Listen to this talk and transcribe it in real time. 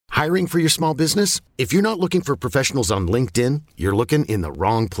Hiring for your small business? If you're not looking for professionals on LinkedIn, you're looking in the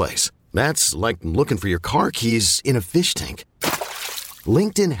wrong place. That's like looking for your car keys in a fish tank.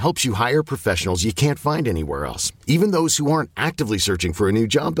 LinkedIn helps you hire professionals you can't find anywhere else, even those who aren't actively searching for a new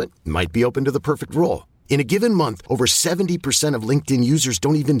job but might be open to the perfect role. In a given month, over 70% of LinkedIn users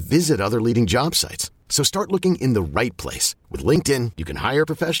don't even visit other leading job sites. So start looking in the right place. With LinkedIn, you can hire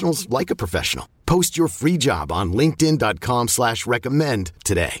professionals like a professional. Post your free job on linkedin.com/recommend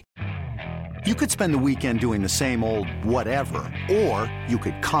today. You could spend the weekend doing the same old whatever, or you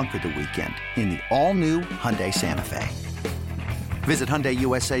could conquer the weekend in the all-new Hyundai Santa Fe. Visit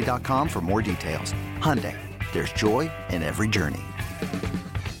HyundaiUSA.com for more details. Hyundai, there's joy in every journey.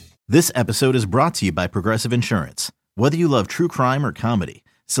 This episode is brought to you by Progressive Insurance. Whether you love true crime or comedy,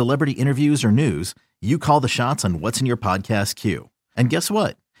 celebrity interviews or news, you call the shots on what's in your podcast queue. And guess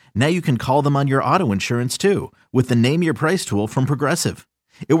what? Now you can call them on your auto insurance too with the Name Your Price tool from Progressive.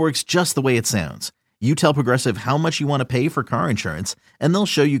 It works just the way it sounds. You tell Progressive how much you want to pay for car insurance, and they'll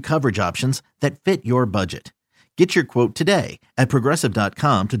show you coverage options that fit your budget. Get your quote today at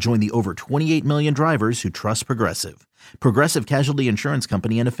Progressive.com to join the over 28 million drivers who trust Progressive. Progressive Casualty Insurance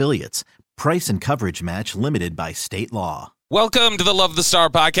Company and Affiliates. Price and coverage match limited by state law. Welcome to the Love the Star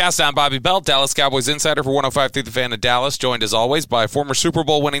podcast. I'm Bobby Belt, Dallas Cowboys insider for 105 through the Fan of Dallas, joined as always by former Super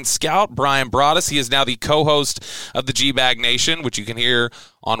Bowl winning scout Brian Broaddus. He is now the co-host of the G-Bag Nation, which you can hear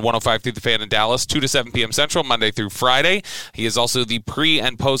on 105 through the Fan in Dallas, 2 to 7 p.m. Central, Monday through Friday. He is also the pre-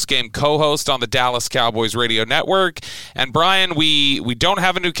 and post-game co-host on the Dallas Cowboys radio network. And Brian, we don't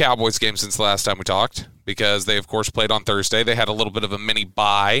have a new Cowboys game since the last time we talked, because they, of course, played on Thursday. They had a little bit of a mini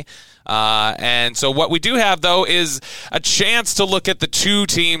bye. And so what we do have, though, is a chance to look at the two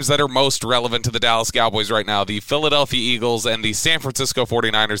teams that are most relevant to the Dallas Cowboys right now, the Philadelphia Eagles and the San Francisco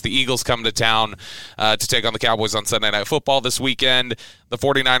 49ers. The Eagles come to town to take on the Cowboys on Sunday Night Football this weekend. The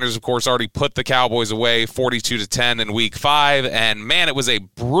 49ers, of course, already put the Cowboys away 42-10 in Week 5. And, man, it was a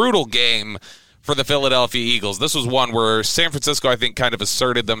brutal game for the Philadelphia Eagles. This was one where San Francisco, I think, kind of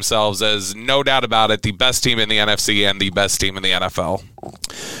asserted themselves as, no doubt about it, the best team in the NFC and the best team in the NFL.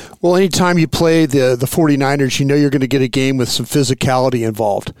 Well, anytime you play the 49ers, you know you're going to get a game with some physicality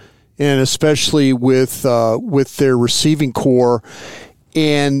involved, and especially with their receiving core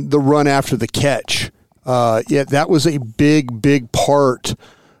and the run after the catch. That was a big part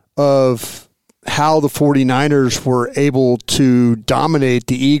of how the 49ers were able to dominate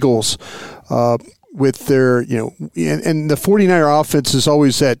the Eagles with their, and the 49er offense is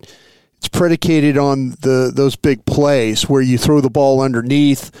always that it's predicated on those big plays where you throw the ball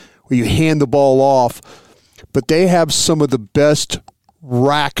underneath, where you hand the ball off. But they have some of the best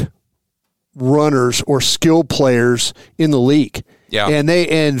rack runners or skill players in the league. Yeah.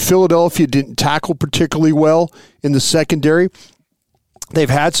 And Philadelphia didn't tackle particularly well in the secondary. They've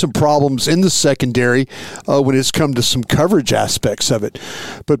had some problems in the secondary when it's come to some coverage aspects of it.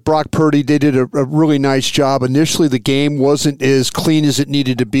 But Brock Purdy, they did a really nice job. Initially, the game wasn't as clean as it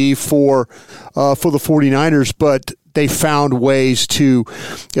needed to be for the 49ers, but they found ways to,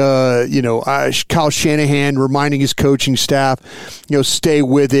 Kyle Shanahan reminding his coaching staff, stay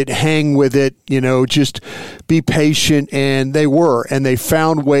with it, hang with it, just be patient. And they were. And they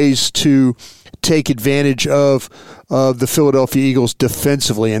found ways to take advantage of the Philadelphia Eagles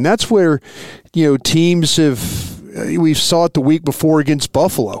defensively. And that's where, teams we saw it the week before against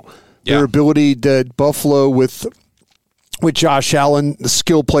Buffalo. Yeah. Their ability to Buffalo with Josh Allen, the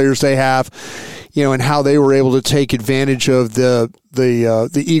skill players they have, and how they were able to take advantage of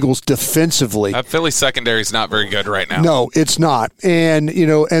the Eagles defensively. That Philly secondary is not very good right now. No, it's not. And,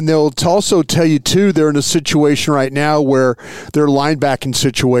 and they'll also tell you, too, they're in a situation right now where their linebacking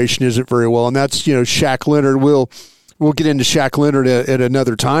situation isn't very well. And that's, Shaq Leonard. We'll get into Shaq Leonard at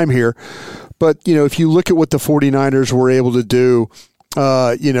another time here. But, if you look at what the 49ers were able to do,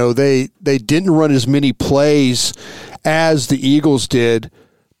 they didn't run as many plays as the Eagles did,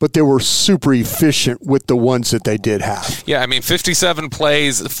 but they were super efficient with the ones that they did have. Yeah, 57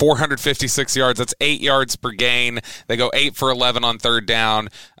 plays, 456 yards. That's 8 yards per gain. They go 8 for 11 on third down.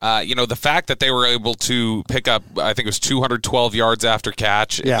 The fact that they were able to pick up, I think it was 212 yards after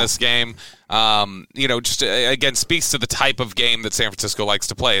catch in this game, just again speaks to the type of game that San Francisco likes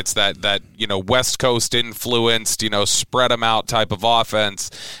to play. It's that West Coast influenced, spread them out type of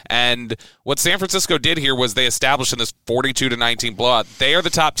offense. And what San Francisco did here was they established in this 42-19 blowout, they are the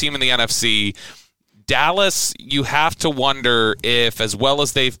top team in the NFC. Dallas, you have to wonder if, as well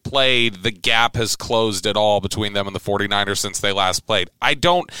as they've played, the gap has closed at all between them and the 49ers since they last played. I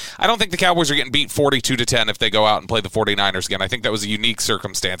don't think the Cowboys are getting beat 42-10 if they go out and play the 49ers again. I think that was a unique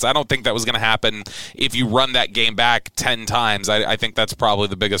circumstance. I don't think that was going to happen if you run that game back 10 times. I think that's probably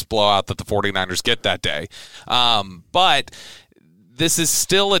the biggest blowout that the 49ers get that day. But this is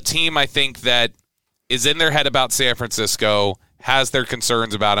still a team, I think, that is in their head about San Francisco, has their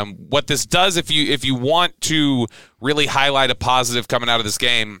concerns about him. What this does, if you want to really highlight a positive coming out of this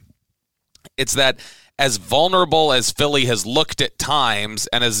game, it's that as vulnerable as Philly has looked at times,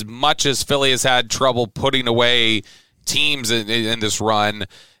 and as much as Philly has had trouble putting away teams in this run,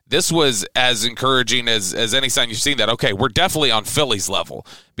 this was as encouraging as any sign you've seen that, okay, we're definitely on Philly's level.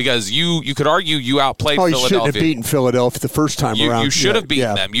 Because you could argue you outplayed Philadelphia. You shouldn't have beaten Philadelphia the first time around. You should have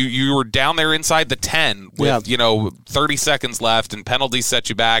beaten them. You were down there inside the 10 with 30 seconds left, and penalties set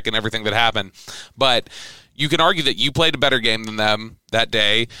you back and everything that happened. But you can argue that you played a better game than them that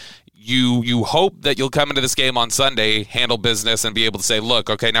day. You hope that you'll come into this game on Sunday, handle business, and be able to say, look,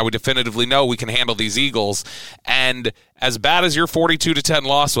 okay, now we definitively know we can handle these Eagles. And as bad as your 42-10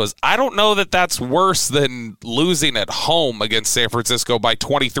 loss was, I don't know that that's worse than losing at home against San Francisco by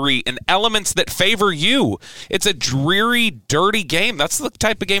 23 in elements that favor you. It's a dreary, dirty game. That's the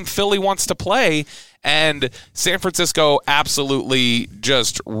type of game Philly wants to play. And San Francisco absolutely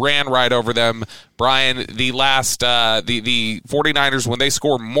just ran right over them. Brian, the 49ers, when they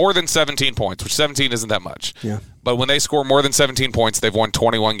score more than 17 points, which 17 isn't that much, but when they score more than 17 points, they've won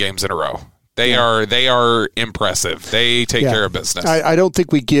 21 games in a row. They are impressive. They take care of business. I don't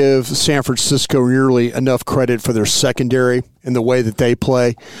think we give San Francisco nearly enough credit for their secondary and the way that they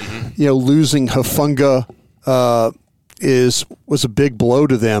play. Mm-hmm. Losing Hufanga was a big blow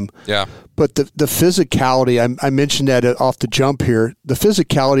to them. Yeah. But the physicality, I mentioned that off the jump here, the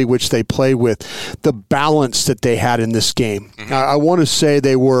physicality which they play with, the balance that they had in this game. Mm-hmm. I want to say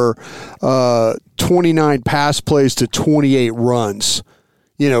they were 29 pass plays to 28 runs,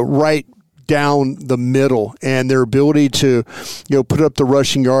 right down the middle, and their ability to put up the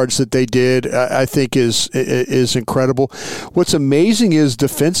rushing yards that they did, I think is incredible. What's amazing is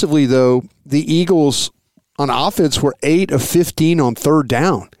defensively, though, the Eagles on offense were 8 of 15 on third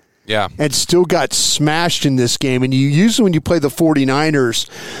down. Yeah. And still got smashed in this game. And you usually, when you play the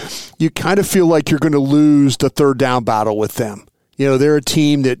 49ers, you kind of feel like you're going to lose the third down battle with them. They're a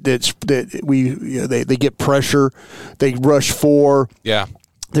team they get pressure, they rush 4. Yeah.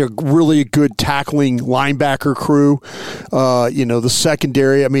 They're really a good tackling linebacker crew. The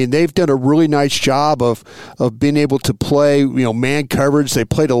secondary, they've done a really nice job of being able to play, man coverage. They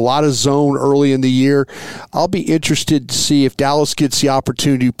played a lot of zone early in the year. I'll be interested to see if Dallas gets the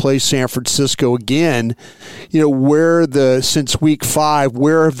opportunity to play San Francisco again, since week 5,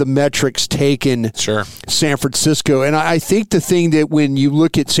 where have the metrics taken San Francisco? And I think the thing that when you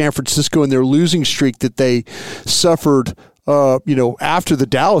look at San Francisco and their losing streak that they suffered after the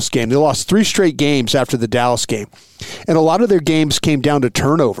Dallas game. They lost 3 straight games after the Dallas game. And a lot of their games came down to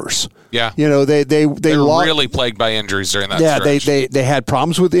turnovers. Yeah. They were really plagued by injuries during that stretch. They had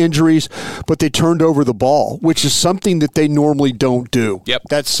problems with injuries, but they turned over the ball, which is something that they normally don't do. Yep.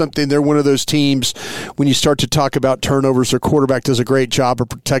 That's something, they're one of those teams, when you start to talk about turnovers, their quarterback does a great job of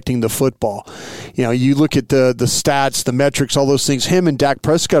protecting the football. You look at the stats, the metrics, all those things. Him and Dak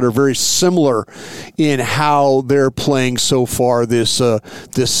Prescott are very similar in how they're playing so far this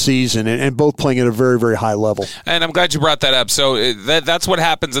season, and both playing at a very, very high level. And I'm glad you brought that up. So that's what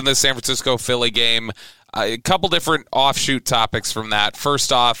happens in this San Francisco-Philly game. A couple different offshoot topics from that.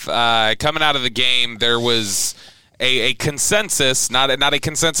 First off, coming out of the game, there was a consensus, not a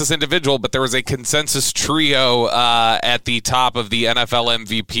consensus individual, but there was a consensus trio at the top of the NFL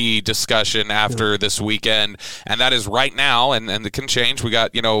MVP discussion after this weekend, and that is right now, and it can change. We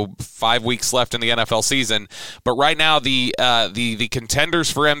got 5 weeks left in the NFL season, but right now the contenders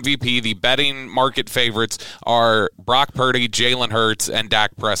for MVP, the betting market favorites, are Brock Purdy, Jalen Hurts, and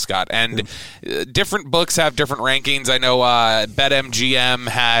Dak Prescott. And different books have different rankings. I know BetMGM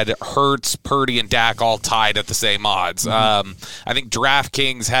had Hurts, Purdy, and Dak all tied at the same odds. I think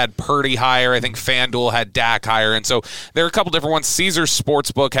DraftKings had Purdy higher. I think FanDuel had Dak higher. And so there are a couple different ones. Caesars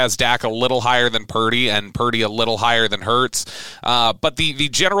Sportsbook has Dak a little higher than Purdy and Purdy a little higher than Hurts. But the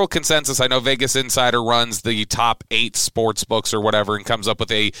general consensus, I know Vegas Insider runs the top 8 sports books or whatever and comes up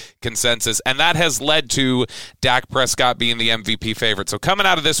with a consensus. And that has led to Dak Prescott being the MVP favorite. So coming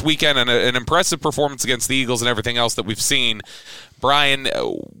out of this weekend and an impressive performance against the Eagles and everything else that we've seen, Brian,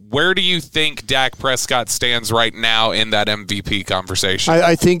 where do you think Dak Prescott stands right now in that MVP conversation?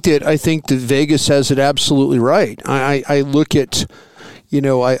 I think that Vegas has it absolutely right. I look at,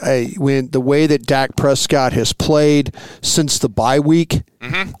 when the way that Dak Prescott has played since the bye week,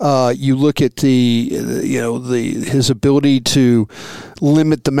 you look at his ability to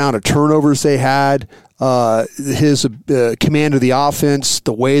limit the amount of turnovers they had. His command of the offense,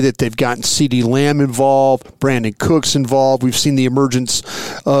 the way that they've gotten CeeDee Lamb involved, Brandon Cooks involved. We've seen the emergence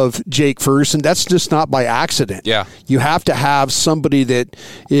of Jake Ferguson. That's just not by accident. Yeah. You have to have somebody that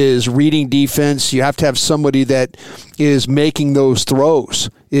is reading defense. You have to have somebody that is making those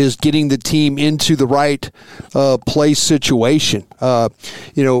throws, is getting the team into the right play situation.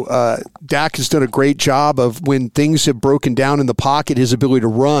 Dak has done a great job of, when things have broken down in the pocket, his ability to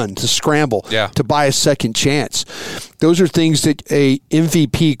run, to scramble, to buy a second chance. Those are things that a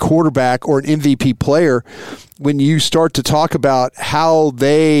MVP quarterback or an MVP player, when you start to talk about how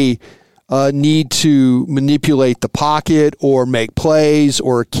they need to manipulate the pocket or make plays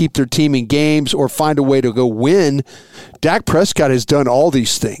or keep their team in games or find a way to go win, Dak Prescott has done all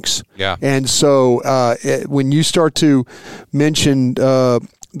these things. Yeah. And so when you start to mention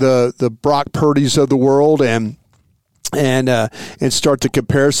the Brock Purdy's of the world and start the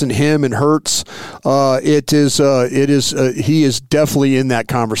comparison, him and Hurts, he is definitely in that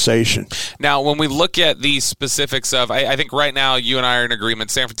conversation. Now, when we look at the specifics of, I think right now you and I are in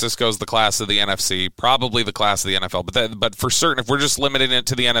agreement, San Francisco is the class of the NFC, probably the class of the NFL. But for certain, if we're just limiting it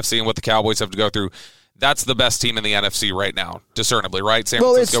to the NFC and what the Cowboys have to go through, that's the best team in the NFC right now, discernibly, right? San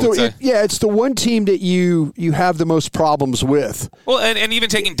Francisco would say. It's the one team that you have the most problems with. Well, and even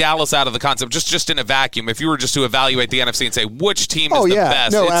taking Dallas out of the concept, just in a vacuum, if you were just to evaluate the NFC and say which team is the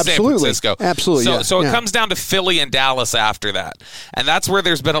best, it's absolutely. San Francisco. Absolutely. So it comes down to Philly and Dallas after that. And that's where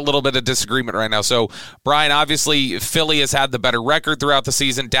there's been a little bit of disagreement right now. So, Brian, obviously, Philly has had the better record throughout the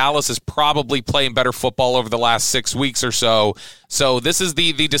season. Dallas is probably playing better football over the last 6 weeks or so. So this is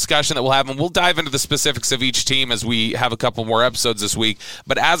the discussion that we'll have, and we'll dive into the specifics of each team as we have a couple more episodes this week.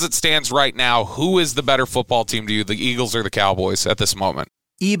 But as it stands right now, who is the better football team to you, the Eagles or the Cowboys at this moment?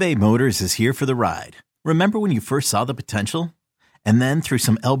 eBay Motors is here for the ride. Remember when you first saw the potential? And then through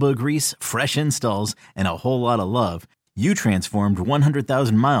some elbow grease, fresh installs, and a whole lot of love, you transformed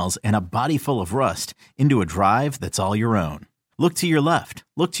 100,000 miles and a body full of rust into a drive that's all your own. Look to your left.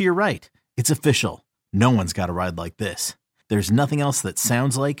 Look to your right. It's official. No one's got a ride like this. There's nothing else that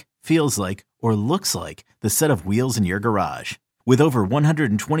sounds like, feels like, or looks like the set of wheels in your garage. With over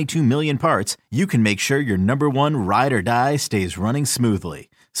 122 million parts, you can make sure your number one ride or die stays running smoothly,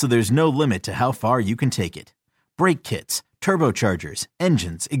 so there's no limit to how far you can take it. Brake kits, turbochargers,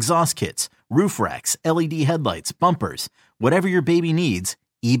 engines, exhaust kits, roof racks, LED headlights, bumpers, whatever your baby needs,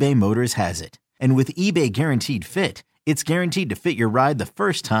 eBay Motors has it. And with eBay Guaranteed Fit, it's guaranteed to fit your ride the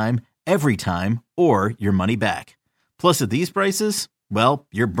first time, every time, or your money back. Plus, at these prices, well,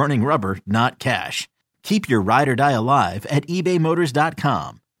 you're burning rubber, not cash. Keep your ride or die alive at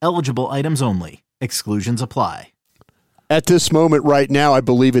ebaymotors.com. Eligible items only. Exclusions apply. At this moment right now, I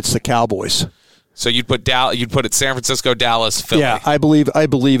believe it's the Cowboys. So you'd put it San Francisco, Dallas, Philly. Yeah, I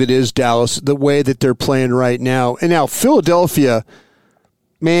believe it is Dallas, the way that they're playing right now. And now Philadelphia,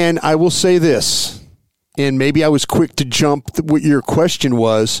 man, I will say this, and maybe I was quick to jump what your question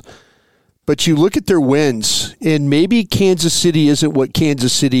was, but you look at their wins, and maybe Kansas City isn't what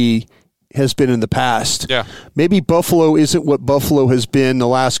Kansas City has been in the past. Yeah. Maybe Buffalo isn't what Buffalo has been the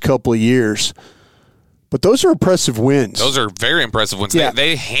last couple of years. But those are impressive wins. Those are very impressive wins. Yeah.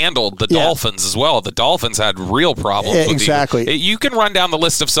 They handled the Dolphins as well. The Dolphins had real problems. Exactly. You can run down the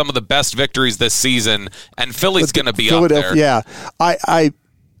list of some of the best victories this season, and Philly's going to be up there. Yeah. I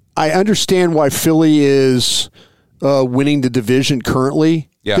understand why Philly is winning the division currently.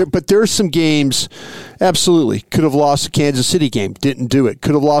 Yeah. But there are some games, absolutely, could have lost the Kansas City game, didn't do it.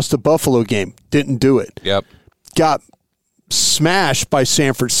 Could have lost the Buffalo game, didn't do it. Yep. Got smashed by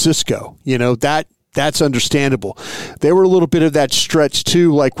San Francisco. That's understandable. They were a little bit of that stretch,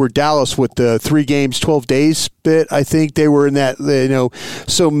 too, like where Dallas with the 3 games, 12 days bit. I think they were in that,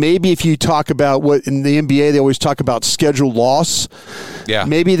 So maybe if you talk about what in the NBA, they always talk about schedule loss. Yeah.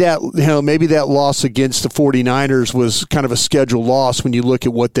 Maybe that loss against the 49ers was kind of a schedule loss when you look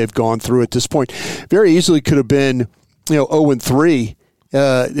at what they've gone through at this point. Very easily could have been, 0-3,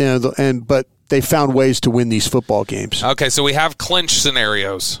 but they found ways to win these football games. Okay, so we have clinch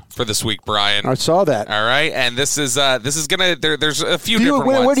scenarios for this week, Brian. I saw that. All right, and this is gonna. There's a few different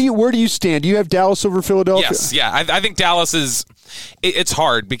ones. Where do you stand? Do you have Dallas over Philadelphia? Yes, yeah. I think Dallas is. It's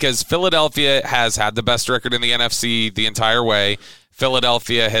hard because Philadelphia has had the best record in the NFC the entire way.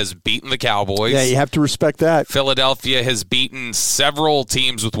 Philadelphia has beaten the Cowboys. Yeah, you have to respect that. Philadelphia has beaten several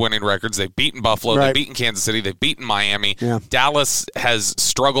teams with winning records. They've beaten Buffalo. Right. They've beaten Kansas City. They've beaten Miami. Yeah. Dallas has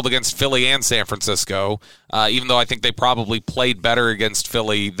struggled against Philly and San Francisco, even though I think they probably played better against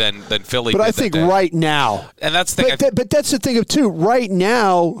Philly than Philly did. But I think right now. And that's the thing. But that's the thing, too. Right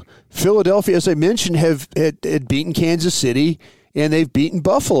now, Philadelphia, as I mentioned, had beaten Kansas City, and they've beaten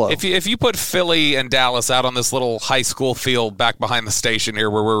Buffalo. If you put Philly and Dallas out on this little high school field back behind the station here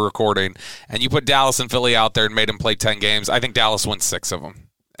where we're recording, and you put Dallas and Philly out there and made them play 10 games, I think Dallas wins 6 of them.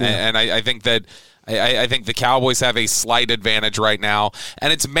 Yeah. And I think that I think the Cowboys have a slight advantage right now,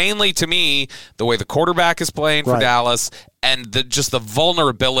 and it's mainly, to me, the way the quarterback is playing for Dallas and just the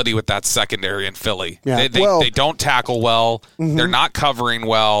vulnerability with that secondary in Philly. Yeah. They don't tackle well. Mm-hmm. They're not covering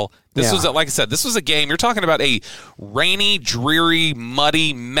well. This was, like I said, this was a game. You're talking about a rainy, dreary,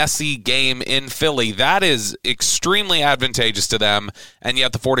 muddy, messy game in Philly. That is extremely advantageous to them, and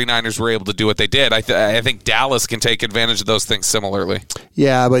yet the 49ers were able to do what they did. I think Dallas can take advantage of those things similarly.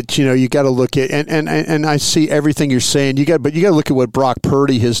 Yeah, but you got to look at and I see everything you're saying. You got to look at what Brock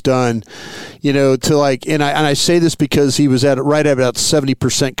Purdy has done. And I say this because he was right at about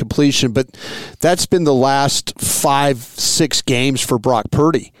 70% completion, but that's been the last 5-6 games for Brock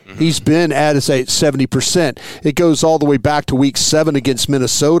Purdy. Mm-hmm. He's been at 70%. It goes all the way back to week 7 against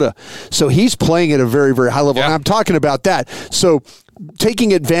Minnesota. So he's playing at a very, very high level. Yeah. And I'm talking about that. So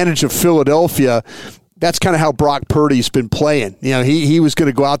taking advantage of Philadelphia, that's kind of how Brock Purdy's been playing. He was going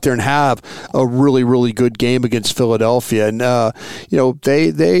to go out there and have a really, really good game against Philadelphia, and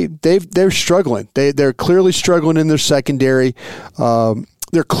they're struggling. They're clearly struggling in their secondary.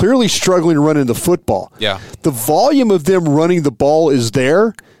 They're clearly struggling running the football. Yeah, the volume of them running the ball is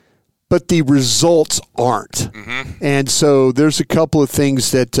there, but the results aren't. Mm-hmm. And so there's a couple of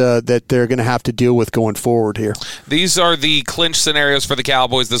things that they're going to have to deal with going forward here. These are the clinch scenarios for the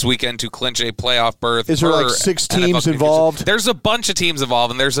Cowboys this weekend to clinch a playoff berth. Is there 6 teams involved? There's a bunch of teams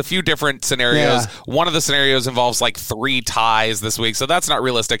involved, and there's a few different scenarios. Yeah. One of the scenarios involves 3 ties this week, so that's not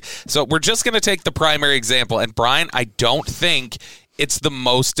realistic. So we're just going to take the primary example. And, Brian, I don't think it's the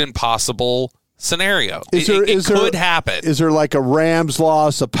most impossible scenario. It could happen. Is there a Rams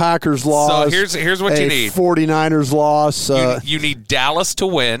loss, a Packers loss? So here's what you need. 49ers loss. You need Dallas to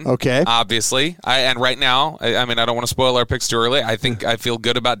win. Okay. Obviously. And right now, I don't want to spoil our picks too early. I feel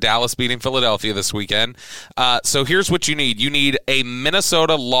good about Dallas beating Philadelphia this weekend. So here's what you need. You need a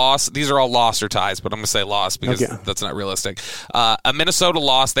Minnesota loss. These are all loss or ties, but I'm going to say loss because that's not realistic. A Minnesota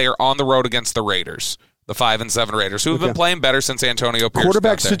loss. They are on the road against the Raiders. The 5-7 Raiders, who have been playing better since Antonio Pierce.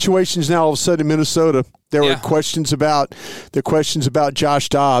 Quarterback situations now all of a sudden in Minnesota. There were questions about Josh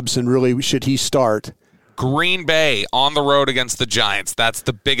Dobbs and really should he start. Green Bay on the road against the Giants. That's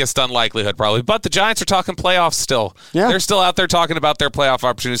the biggest unlikelihood probably. But the Giants are talking playoffs still. Yeah. They're still out there talking about their playoff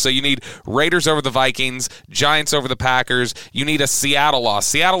opportunities. So you need Raiders over the Vikings, Giants over the Packers. You need a Seattle loss.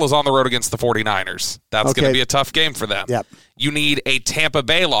 Seattle is on the road against the 49ers. That's going to be a tough game for them. Yep. You need a Tampa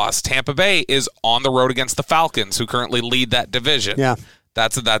Bay loss. Tampa Bay is on the road against the Falcons, who currently lead that division. Yeah.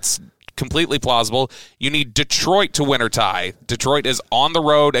 That's completely plausible. You need Detroit to win or tie. Detroit is on the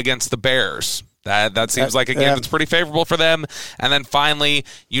road against the Bears. That seems like a game that's pretty favorable for them. And then finally,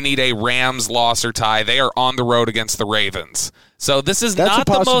 you need a Rams loss or tie. They are on the road against the Ravens. So this is not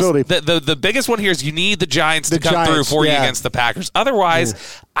the most. The biggest one here is you need the Giants to come through for you against the Packers.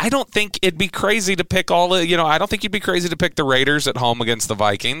 Otherwise, I don't think it'd be crazy to pick I don't think you'd be crazy to pick the Raiders at home against the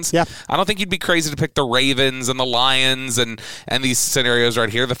Vikings. Yeah. I don't think you'd be crazy to pick the Ravens and the Lions and these scenarios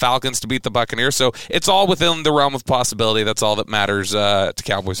right here, the Falcons to beat the Buccaneers. So it's all within the realm of possibility. That's all that matters to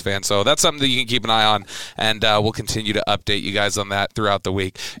Cowboys fans. So that's something that you can keep an eye on, and we'll continue to update you guys on that throughout the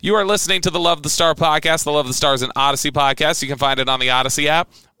week. You are listening to the Love the Star podcast. The Love the Star is an Odyssey podcast. You can find it on the Odyssey app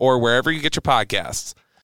or wherever you get your podcasts.